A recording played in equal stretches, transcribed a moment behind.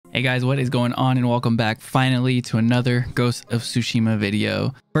Hey guys, what is going on, and welcome back finally to another Ghost of Tsushima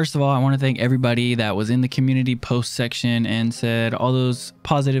video. First of all, I want to thank everybody that was in the community post section and said all those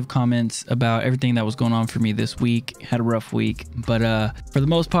positive comments about everything that was going on for me this week. Had a rough week, but for the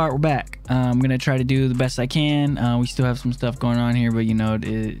most part, we're back. I'm gonna try to do the best I can. We still have some stuff going on here, but you know,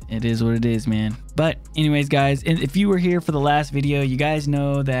 it is what it is, man. But anyways, guys, if you were here for the last video, you guys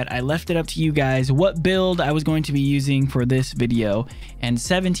know that I left it up to you guys what build I was going to be using for this video, and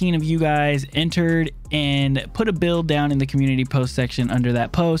 17 of you guys entered and put a build down in the community post section under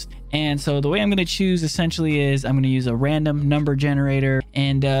that post. And so the way I'm going to choose essentially is I'm going to use a random number generator,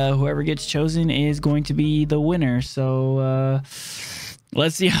 and whoever gets chosen is going to be the winner. So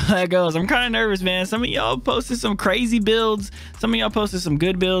let's see how that goes. I'm kind of nervous, man. Some of y'all posted some crazy builds. Some of y'all posted some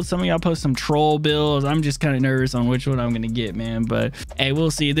good builds. Some of y'all posted some troll builds. I'm just kind of nervous on which one I'm going to get, man. But hey, we'll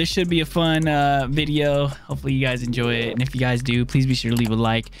see. This should be a fun video. Hopefully you guys enjoy it. And if you guys do, please be sure to leave a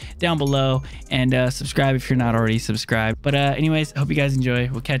like down below and subscribe if you're not already subscribed. But anyways, I hope you guys enjoy.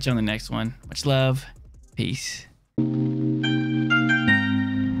 We'll catch you on the next one. Much love. Peace.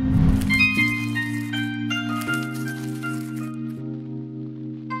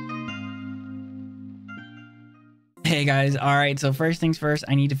 Hey guys, all right, so first things first,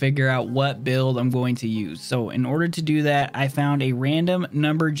 I need to figure out what build I'm going to use. So in order to do that, I found a random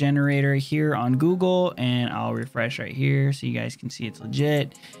number generator here on Google, and I'll refresh right here so you guys can see it's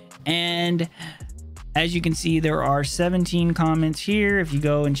legit. And as you can see, there are 17 comments here. If you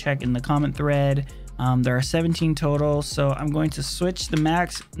go and check in the comment thread, there are 17 total. So I'm going to switch the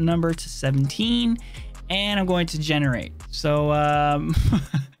max number to 17, and I'm going to generate. So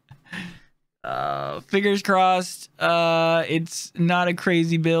fingers crossed it's not a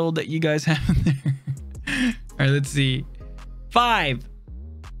crazy build that you guys have in there. All right, let's see. 5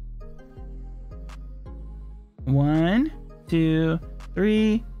 1 2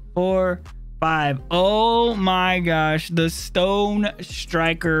 3 4 5. Oh my gosh, the Stone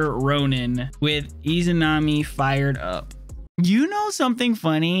Striker Ronin with Izanami fired up. You know something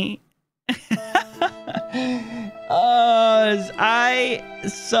funny? I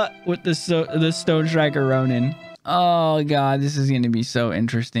suck with the Stone Striker Ronin. Oh god, this is going to be so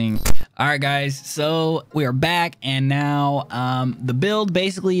interesting. All right guys, so we are back, and now the build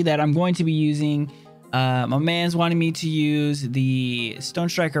basically that I'm going to be using, my man's wanting me to use the Stone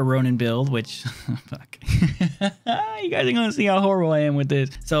Striker Ronin build, which fuck. You guys are gonna see how horrible I am with this,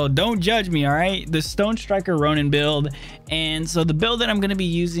 so don't judge me. All right, the Stone Striker Ronin build. And so the build that I'm gonna be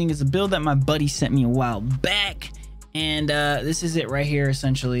using is a build that my buddy sent me a while back, and this is it right here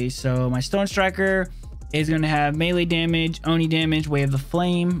essentially. So my Stone Striker is going to have melee damage, Oni damage, Way of the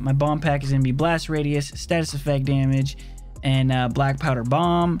Flame. My bomb pack is going to be blast radius, status effect damage, and black powder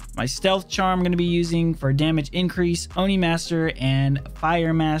bomb. My stealth charm I'm going to be using for damage increase, Oni master, and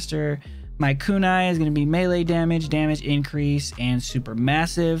fire master. My kunai is going to be melee damage, damage increase, and super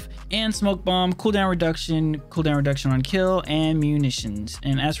massive. And smoke bomb, cooldown reduction on kill, and munitions.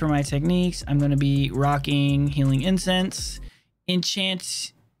 And as for my techniques, I'm going to be rocking healing incense,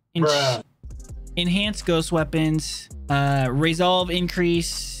 enhance ghost weapons, resolve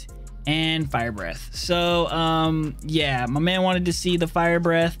increase, and fire breath. So yeah, my man wanted to see the fire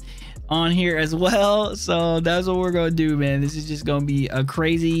breath on here as well, so that's what we're gonna do, man. This is just gonna be a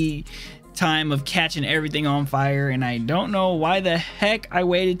crazy time of catching everything on fire, and I don't know why the heck I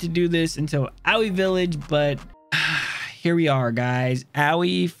waited to do this until Aoi Village, but here we are, guys.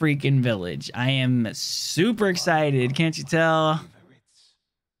 Aoi freaking Village. I am super excited, can't you tell?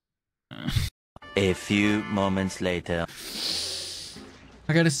 A few moments later.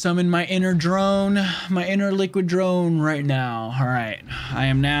 I gotta summon my inner drone, my inner liquid drone right now. All right, I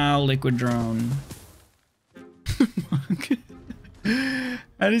am now liquid drone.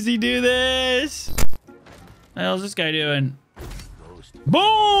 How does he do this? What the hell's this guy doing?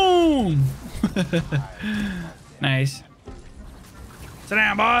 Boom! Nice. Sit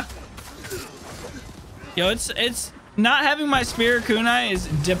down, boy. Yo, it's not having my spirit kunai is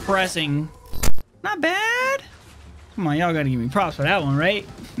depressing. Not bad. Come on, y'all gotta give me props for that one, right?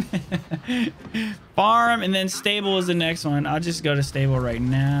 Farm, and then stable is the next one. I'll just go to stable right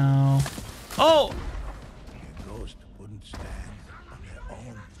now. Oh!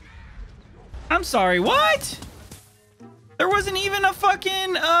 I'm sorry, what? There wasn't even a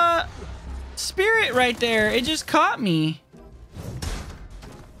fucking spirit right there. It just caught me.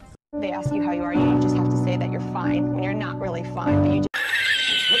 They ask you how you are, you just have to say that you're fine when you're not really fine, but you just...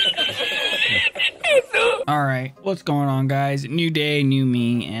 All right, what's going on, guys? New day, new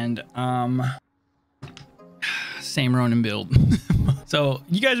me, and same Ronin build. So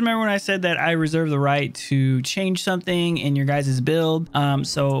you guys remember when I said that I reserve the right to change something in your guys' build?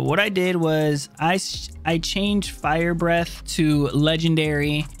 So what I did was I changed Fire Breath to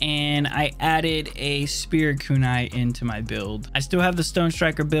Legendary, and I added a Spirit Kunai into my build. I still have the Stone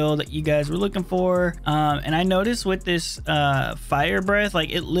Striker build that you guys were looking for. And I noticed with this Fire Breath,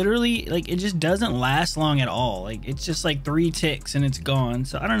 like it literally, like it just doesn't last long at all. Like it's just like 3 ticks and it's gone.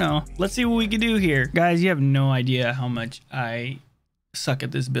 So I don't know. Let's see what we can do here. Guys, you have no idea how much I suck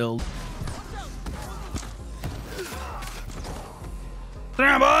at this build. Sit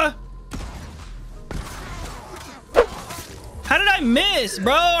down, boy. How did I miss,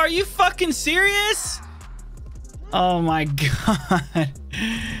 bro? Are you fucking serious? Oh my god.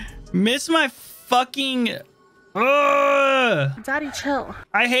 Miss my fucking... Daddy, chill.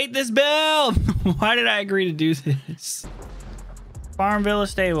 I hate this build. Why did I agree to do this? Farm Villa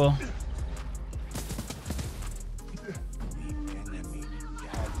Stable.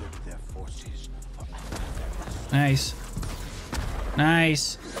 Nice.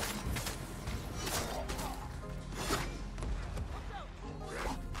 Nice.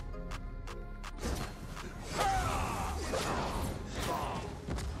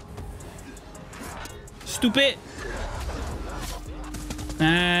 Stupid.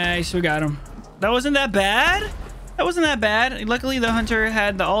 Nice, we got him. That wasn't that bad. That wasn't that bad. Luckily, the hunter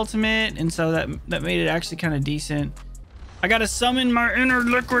had the ultimate, and so that made it actually kind of decent. I gotta summon my inner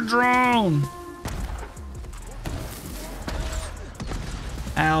liquid drone.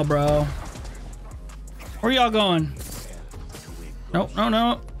 Ow, bro. Where y'all going? Nope, no,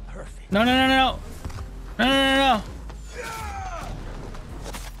 no. No, no, no, no. No, no, no, no.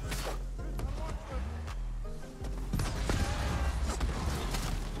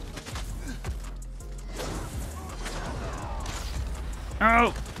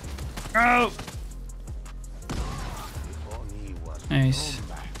 Oh. Oh. Nice.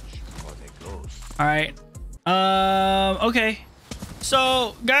 All right. Okay.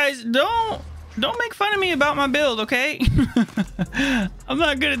 So, guys, don't make fun of me about my build, okay? I'm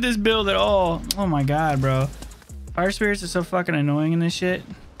not good at this build at all. Oh my god, bro. Fire spirits are so fucking annoying in this shit.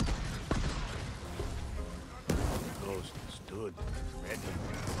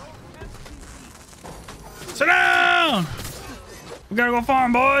 Sit down! We gotta go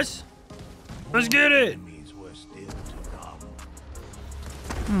farm, boys. Let's get it.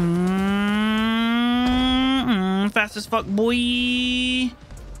 Fast as fuck, boy.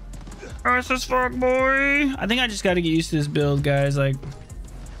 Fast as fuck, boy. I think I just gotta get used to this build, guys. Like,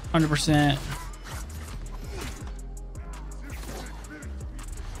 100%.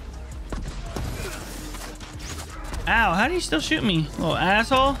 Ow, how do you still shoot me? Little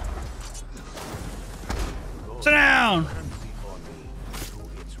asshole. Sit down.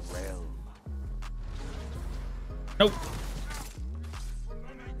 Nope.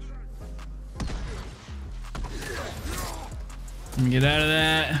 Let me get out of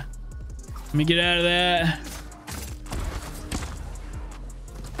that. Let me get out of that.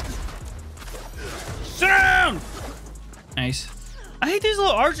 Sit down! Nice. I hate these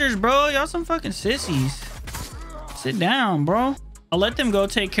little archers, bro. Y'all some fucking sissies. Sit down, bro. I'll let them go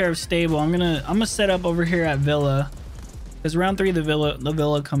take care of stable. I'm gonna set up over here at Villa. Because round 3 the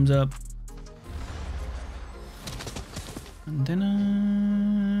villa comes up. And then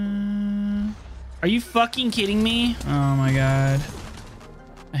are you fucking kidding me? Oh my god.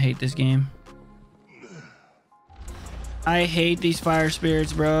 I hate this game. I hate these fire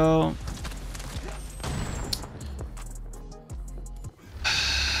spirits, bro.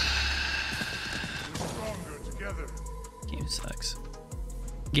 Game sucks.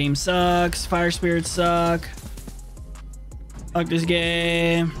 Game sucks. Fire spirits suck. Fuck this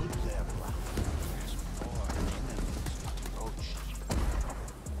game.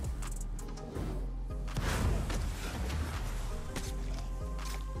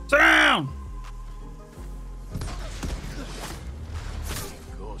 Sit down!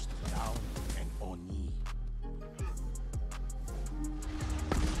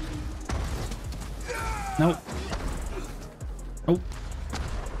 Nope. Nope.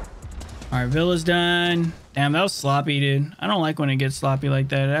 Alright, Villa's done. Damn, that was sloppy, dude. I don't like when it gets sloppy like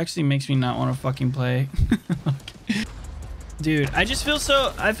that. It actually makes me not want to fucking play. Dude, I feel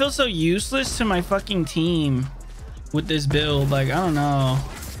so useless to my fucking team with this build. Like, I don't know.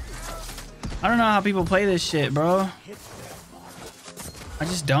 I don't know how people play this shit, bro. I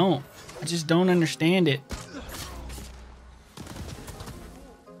just don't understand it.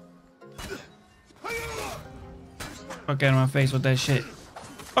 Fuck out of my face with that shit.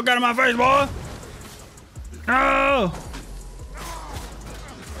 Fuck out of my face, boy. No.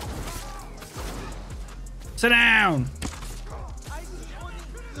 Sit down.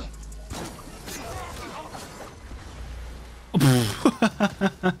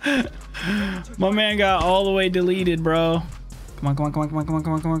 My man got all the way deleted, bro. Come on, come on, come on, come on, come on,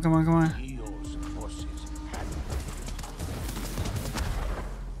 come on, come on, come on, come on.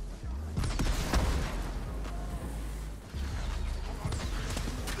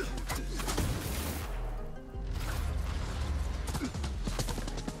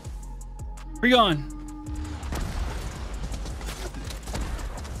 Where you going?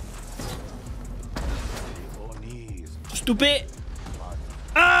 Stupid.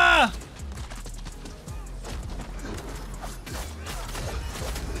 Ah!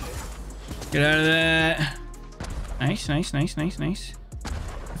 Get out of that. Nice, nice, nice, nice, nice.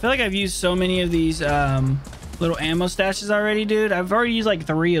 I feel like I've used so many of these little ammo stashes already, dude. I've already used like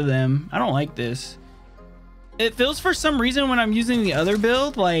 3 of them. I don't like this. It feels for some reason when I'm using the other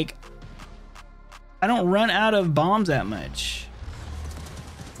build, like I don't run out of bombs that much.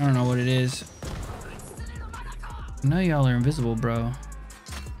 I don't know what it is. I know y'all are invisible, bro.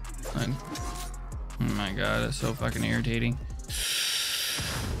 Like, oh my god, that's so fucking irritating.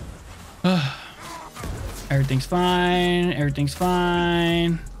 Everything's fine. Everything's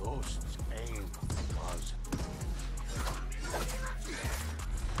fine.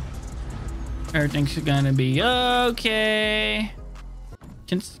 Everything's gonna be okay.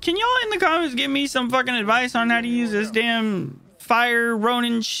 Can y'all in the comments give me some fucking advice on how to use this damn fire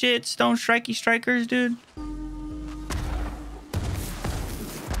Ronin shit, Stone Strikers, dude?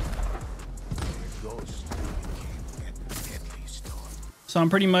 So I'm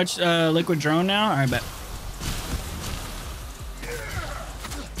pretty much liquid drone now. All right, bet.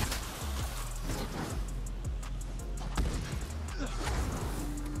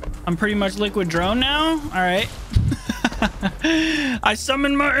 I'm pretty much liquid drone now. All right. I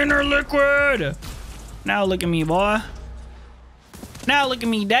summoned my inner liquid. Now look at me, boy. Now look at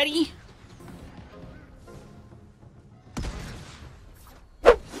me, daddy.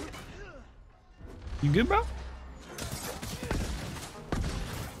 You good, bro?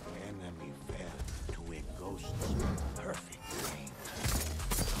 Enemy fell to a ghost's perfect range.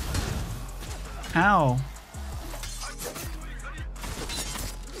 Ow.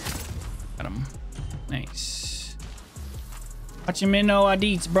 Got him. Nice. Watch him in no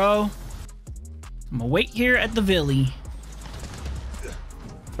IDs, bro. I'm gonna wait here at the Villy.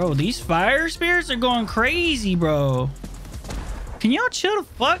 Bro, these fire spirits are going crazy, bro. Can y'all chill the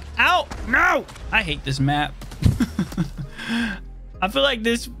fuck out? No! I hate this map. I feel like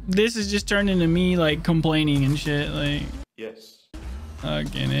this is just turned into me like complaining and shit. Like, Yes.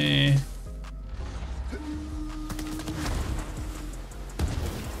 fucking A.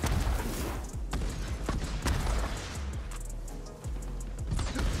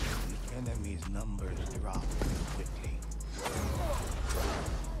 Enemy's numbers drop quickly.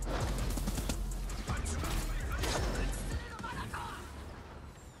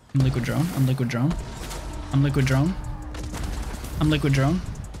 I'm liquid drone. I'm liquid drone. I'm liquid drone. I'm liquid drone.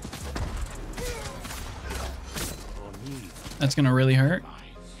 That's gonna really hurt.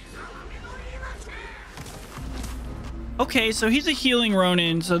 Okay, so he's a healing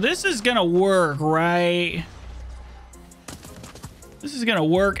Ronin, so this is gonna work, right? This is gonna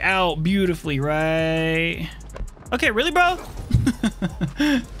work out beautifully, right? Okay, really, bro?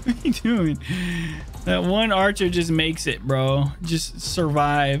 What are you doing? That one archer just makes it, bro. Just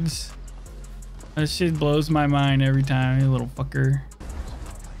survives. That shit blows my mind every time, you little fucker.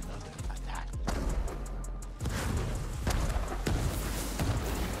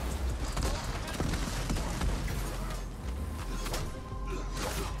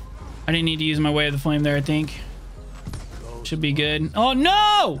 I didn't need to use my way of the flame there, I think. Should be good. Oh,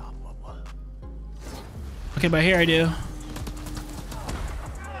 no! Okay, but here I do.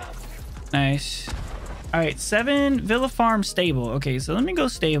 Nice. All right, 7 Villa Farm stable. Okay, so let me go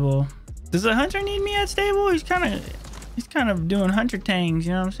stable. Does the hunter need me at stable? He's kind of doing hunter tangs,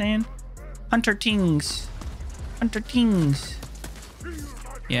 you know what I'm saying? Hunter tings. Hunter tings.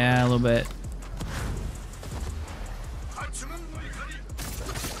 Yeah, a little bit.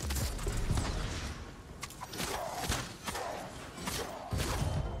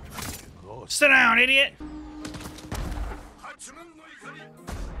 Sit down, idiot.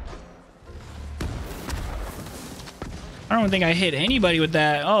 I don't think I hit anybody with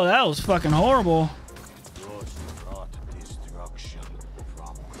that. Oh, that was fucking horrible.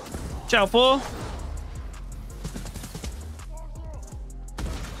 Ciao, fool.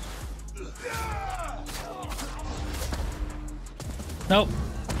 Nope.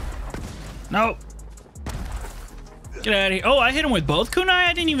 Nope. Get out of here. Oh, I hit him with both kunai?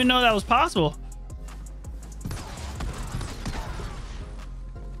 I didn't even know that was possible.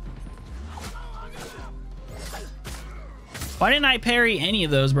 Why didn't I parry any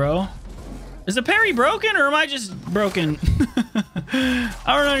of those, bro? Is the parry broken or am I just broken? I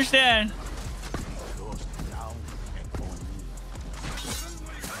don't understand.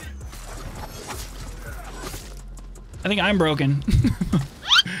 I think I'm broken.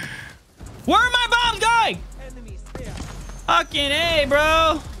 Where are my bombs going? Fucking A,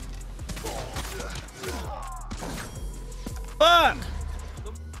 bro. Fuck.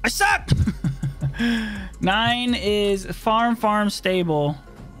 I suck. 9 is farm stable.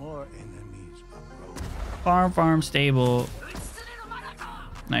 More enemies approach. Farm stable.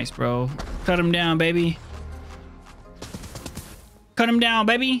 Nice, bro. Cut him down, baby. Cut him down,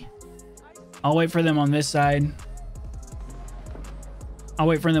 baby. I'll wait for them on this side. I'll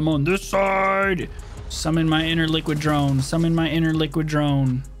wait for them on this side. Summon my inner liquid drone. Summon my inner liquid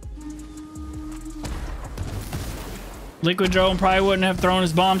drone. Liquid drone probably wouldn't have thrown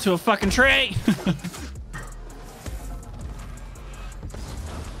his bomb to a fucking tray.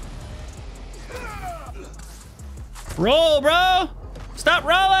 Roll, bro. Stop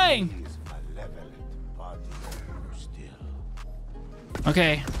rolling.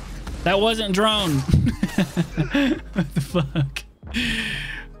 Okay. That wasn't drone. What the fuck?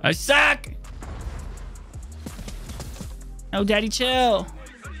 I suck. Oh, daddy, chill.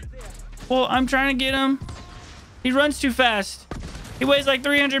 Well, I'm trying to get him. He runs too fast. He weighs like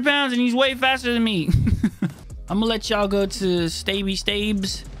 300 pounds and he's way faster than me. I'm gonna let y'all go to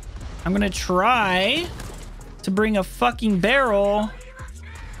Stabes. I'm gonna try to bring a fucking barrel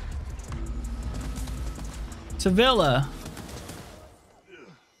to Villa.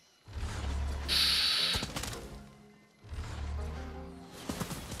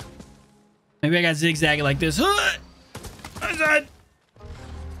 Maybe I got zigzag it like this. No.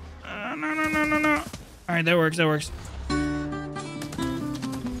 All right, that works. Ghosts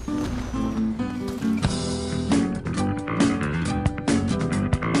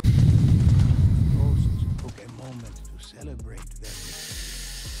took a moment to celebrate their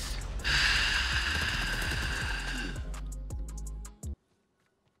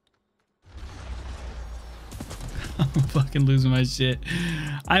I'm fucking losing my shit.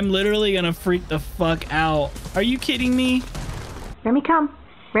 I'm literally gonna freak the fuck out. Are you kidding me? Remy, come.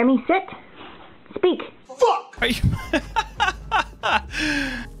 Remy, sit. Speak. fuck. Are you?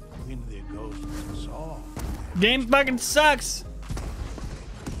 When the ghosts saw Game fucking sucks.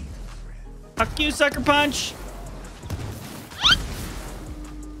 Fuck you, sucker punch.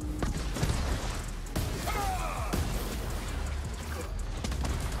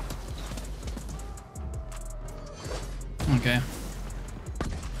 Okay.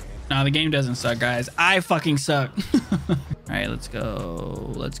 No, the game doesn't suck, guys. I fucking suck. All right, let's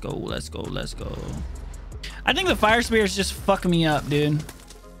go. Let's go. I think the fire spears just fuck me up, dude.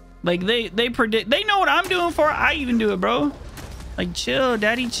 Like they predict, they know what I'm doing for. I even do it, bro. Like chill,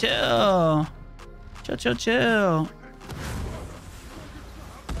 daddy, chill. Chill.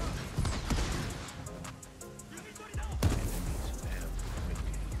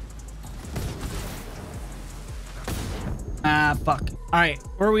 Ah, fuck. All right,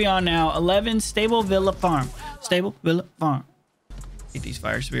 where are we on now? 11, Stable Villa Farm. Stable Villa Farm. I hate these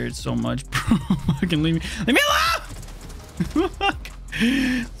fire spirits so much, bro. Fucking leave me alone! Fuck.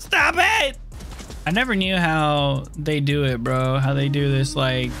 Stop it! I never knew how they do it, bro. How they do this,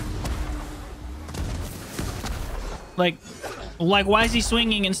 like why is he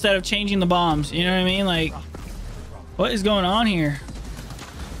swinging instead of changing the bombs? You know what I mean? Like, what is going on here?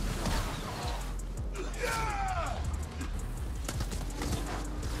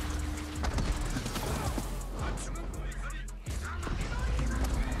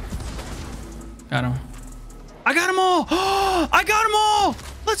 Got him. I got them all. I got them all.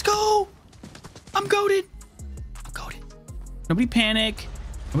 Let's go. I'm goated. Nobody panic.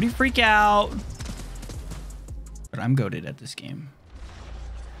 Nobody freak out. But I'm goated at this game.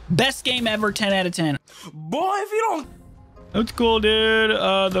 Best game ever. 10 out of 10. Boy, if you don't. That's cool, dude.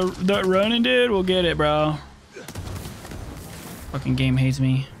 The Ronin dude will get it, bro. Fucking game hates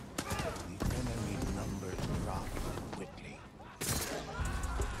me. The enemy numbers drop quickly.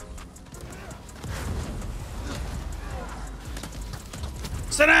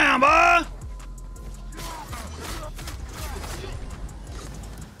 Sit down, boy.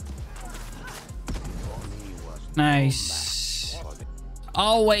 Nice.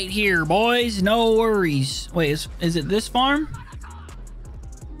 I'll wait here, boys. No worries. Wait, is it this farm?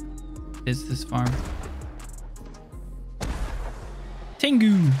 Is this farm?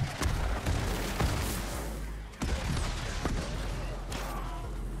 Tengu.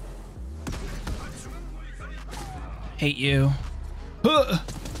 Hate you.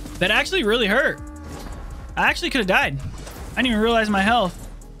 That actually really hurt. I actually could have died. I didn't even realize my health.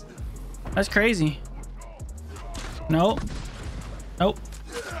 That's crazy. Nope. Nope.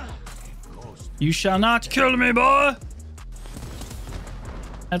 You shall not kill me, boy.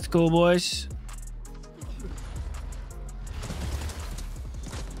 That's cool, boys.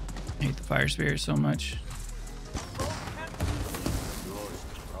 I hate the fire spirit so much.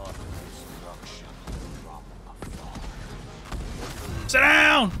 Sit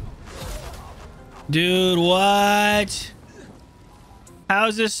down! Dude, what? How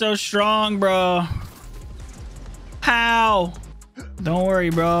is this so strong, bro? How? Don't worry,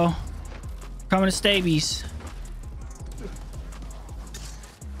 bro. Coming to Stabies.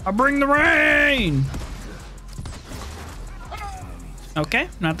 I bring the rain! Okay,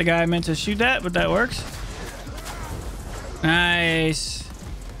 not the guy I meant to shoot at, but that works. Nice.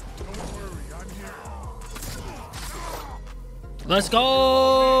 Let's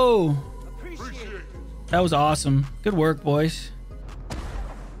go! That was awesome. Good work, boys.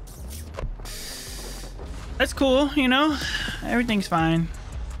 That's cool, you know? Everything's fine.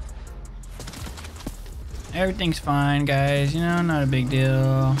 Everything's fine, guys. You know, not a big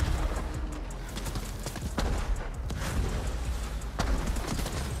deal.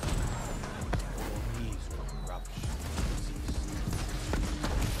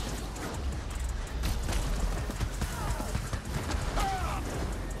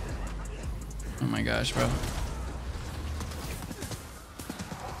 Oh my gosh, bro.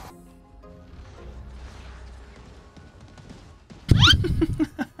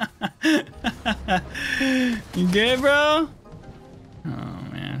 You good, bro? Oh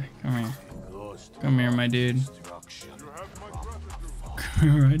man, come here. Come here, my dude.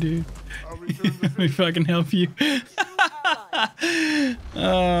 Come here, my dude. Let me fucking help you.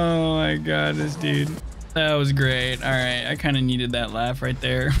 Oh my god, this dude. That was great. All right, I kind of needed that laugh right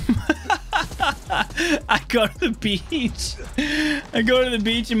there. I go to the beach. I go to the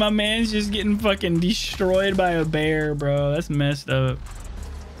beach and my man's just getting fucking destroyed by a bear, bro. That's messed up.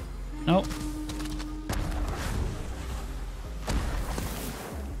 Nope.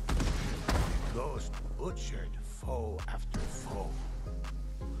 Ghost butchered foe after foe.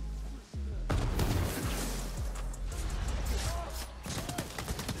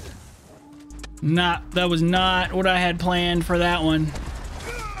 That was not what I had planned for that one.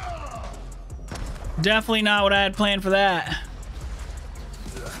 Definitely not what I had planned for that.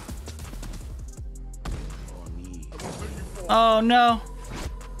 Oh no.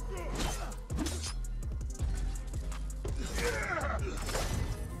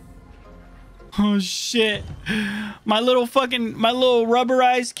 Oh shit. My little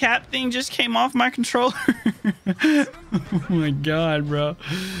rubberized cap thing just came off my controller. Oh my god, bro.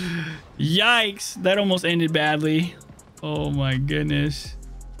 Yikes. That almost ended badly. Oh my goodness.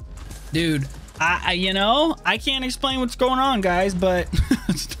 Dude, you know, I can't explain what's going on, guys, but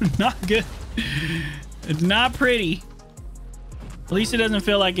it's not good. It's not pretty. At least it doesn't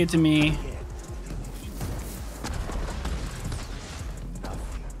feel like it to me.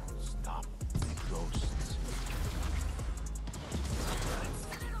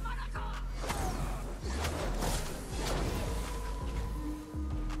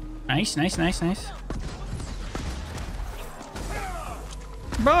 Nice, nice, nice, nice.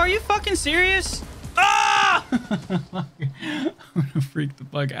 Bro, are you fucking serious? Ah! I'm gonna freak the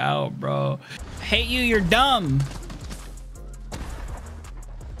fuck out, bro. I hate you, you're dumb.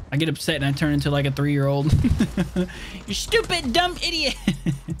 I get upset and I turn into like a 3-year-old. You stupid, dumb idiot.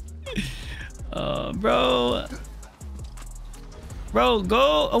 Bro. Bro,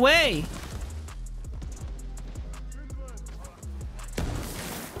 go away.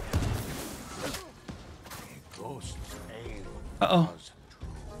 Uh-oh.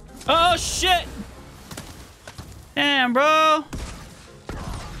 Oh, shit! Damn, bro!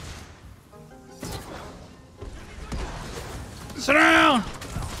 Sit down!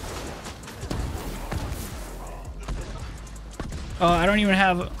 Oh, I don't even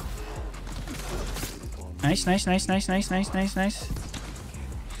have... Nice, nice, nice, nice, nice, nice, nice, nice.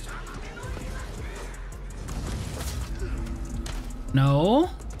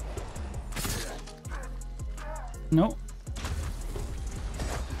 No. Nope.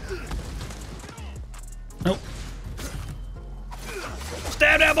 Nope.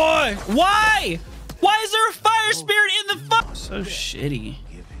 Stab that boy! Why? Why is there a fire spirit in the fuck? So shitty.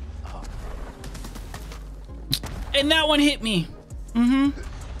 And that one hit me.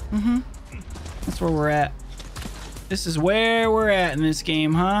 That's where we're at. This is where we're at in this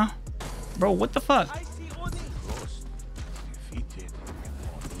game, huh? Bro, what the fuck?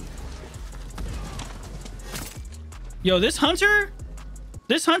 Yo, this hunter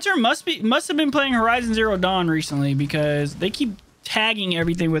This hunter must have been playing Horizon Zero Dawn recently because they keep tagging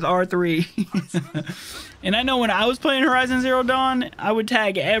everything with R3. And I know when I was playing Horizon Zero Dawn, I would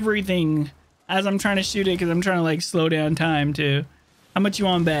tag everything as I'm trying to shoot it because I'm trying to like slow down time too. How much you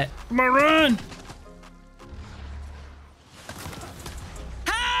want to bet? Come on, run!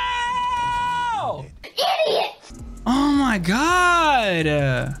 How? Idiot! Oh my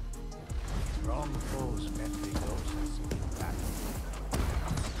god! Strong foes met the ghosts in battle.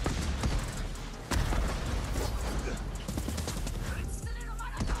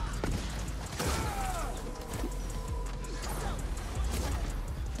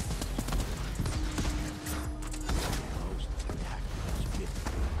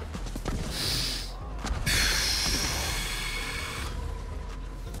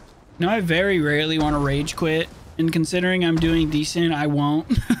 Now I very rarely want to rage quit, and considering I'm doing decent, I won't.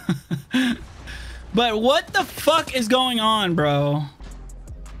 But what the fuck is going on, bro?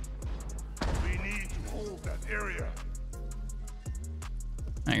 We need to hold that area.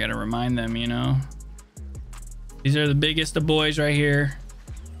 I gotta remind them, you know. These are the biggest of boys right here.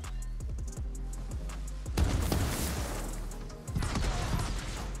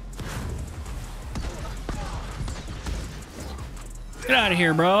 Get out of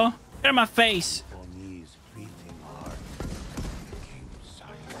here, bro. Get out of my face. Knees beating hard. Became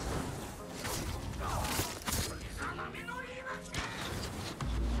silent.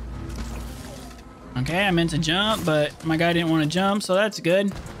 Okay, I meant to jump, but my guy didn't want to jump, so that's good.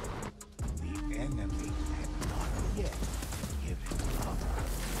 The enemy had not yet given up.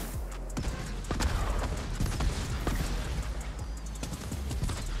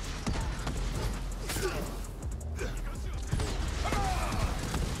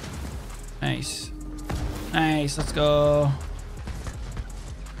 Nice. Nice, let's go.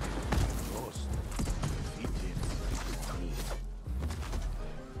 Ghost defeated me.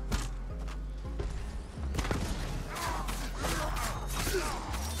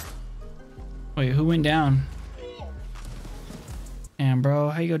 Wait, who went down? Damn, bro,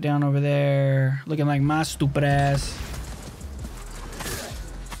 how you go down over there? Looking like my stupid ass.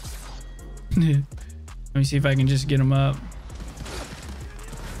 Let me see if I can just get him up.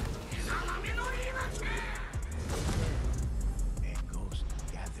 And ghosts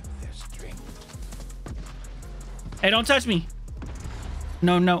gathered their strength. Hey, don't touch me.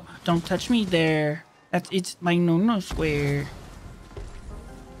 No, no, don't touch me there. It's my no square.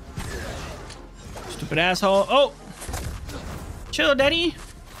 Stupid asshole. Oh! Chill, daddy.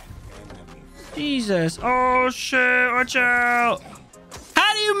 Jesus. Oh, shit. Watch out.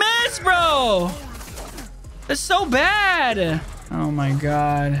 How do you miss, bro? That's so bad. Oh, my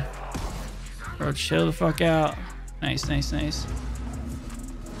God. Bro, chill the fuck out. Nice, nice, nice.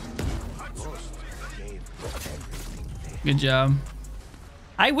 Good job.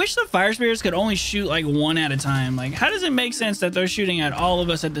 I wish the fire spirits could only shoot like one at a time. Like, how does it make sense that they're shooting at all of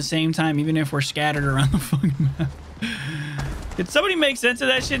us at the same time, even if we're scattered around the fucking map? Did somebody make sense of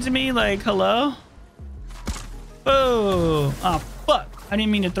that shit to me? Like, hello? Oh, oh, fuck. I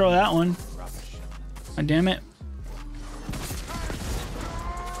didn't mean to throw that one. God damn it.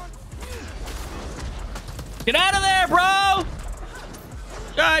 Get out of there, bro!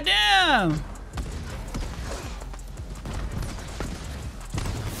 God damn!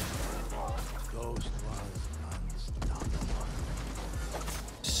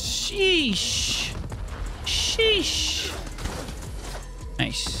 Sheesh. Sheesh.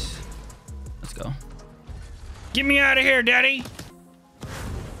 Nice. Let's go. Get me out of here, daddy.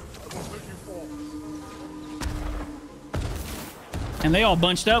 And they all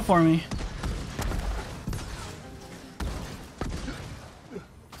bunched up for me.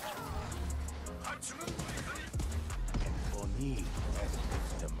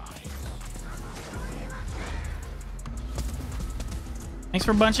 Thanks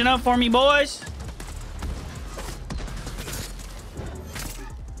for bunching up for me, boys.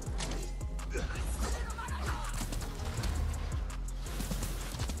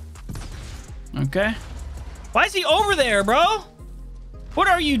 Okay. Why is he over there, bro? What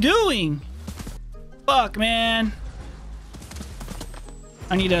are you doing? Fuck, man.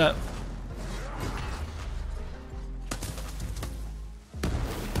 I need a...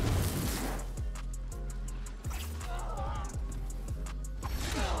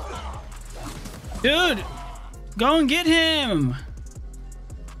 Dude, go and get him.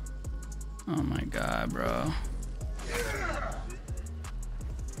 Oh my God, bro.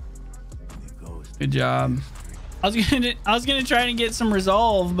 Good job. I was gonna try to get some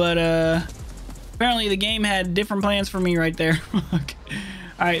resolve, but apparently the game had different plans for me right there. All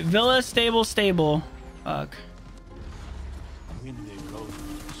right, Villa, stable. Fuck. When they go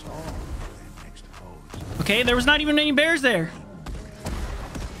Okay, there was not even any bears there.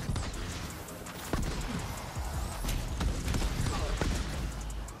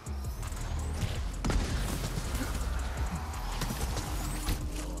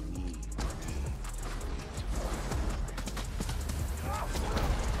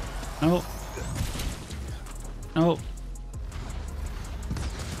 Oh. Oh.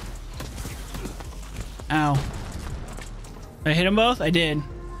 Ow. I hit them both? I did.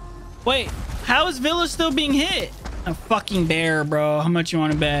 Wait, how is Villa still being hit? A fucking bear, bro. How much you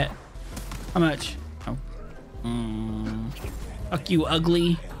want to bet? How much? Oh. Fuck you,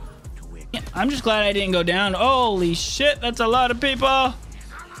 ugly. Yeah, I'm just glad I didn't go down. Holy shit, that's a lot of people.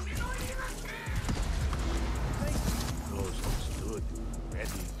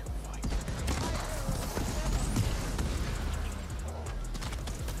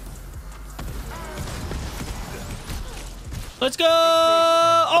 Let's go!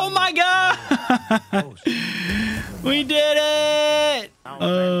 Oh my god! We did it!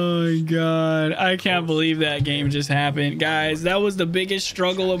 Oh my god. I can't believe that game just happened. Guys, that was the biggest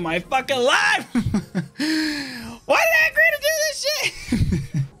struggle of my fucking life! Why did I agree to do this shit?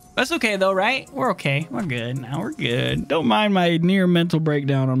 That's okay though, right? We're okay. We're good. Now we're good. Don't mind my near mental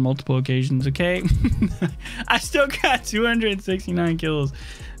breakdown on multiple occasions, okay? I still got 269 kills.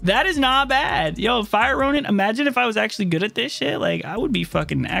 That is not bad. Yo, Fire Ronin, imagine if I was actually good at this shit. Like, I would be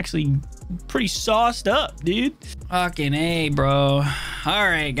fucking actually pretty sauced up, dude. Fucking A, bro. All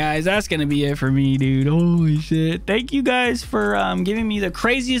right, guys, that's gonna be it for me, dude. Holy shit. Thank you guys for giving me the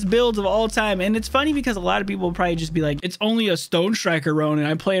craziest builds of all time. And it's funny because a lot of people will probably just be like, it's only a Stone Striker Ronin.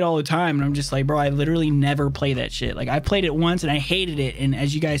 I play it all the time. And I'm just like, bro, I literally never play that shit. Like, I played it once and I hated it. And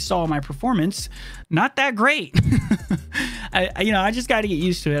as you guys saw my performance, not that great. I just got to get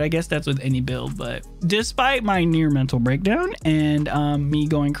used to it. I guess that's with any build. But despite my near mental breakdown and me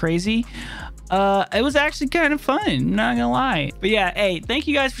going crazy, it was actually kind of fun, not gonna lie. But yeah, hey, thank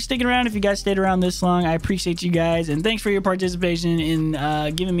you guys for sticking around. If you guys stayed around this long, I appreciate you guys, and thanks for your participation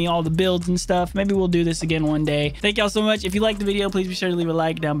in giving me all the builds and stuff. Maybe we'll do this again one day. Thank y'all so much. If you liked the video, please be sure to leave a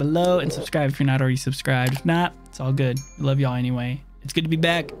like down below and subscribe if you're not already subscribed. If not, it's all good. I love y'all anyway. It's good to be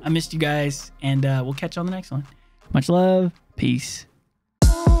back. I missed you guys, and we'll catch you on the next one. Much love. Peace.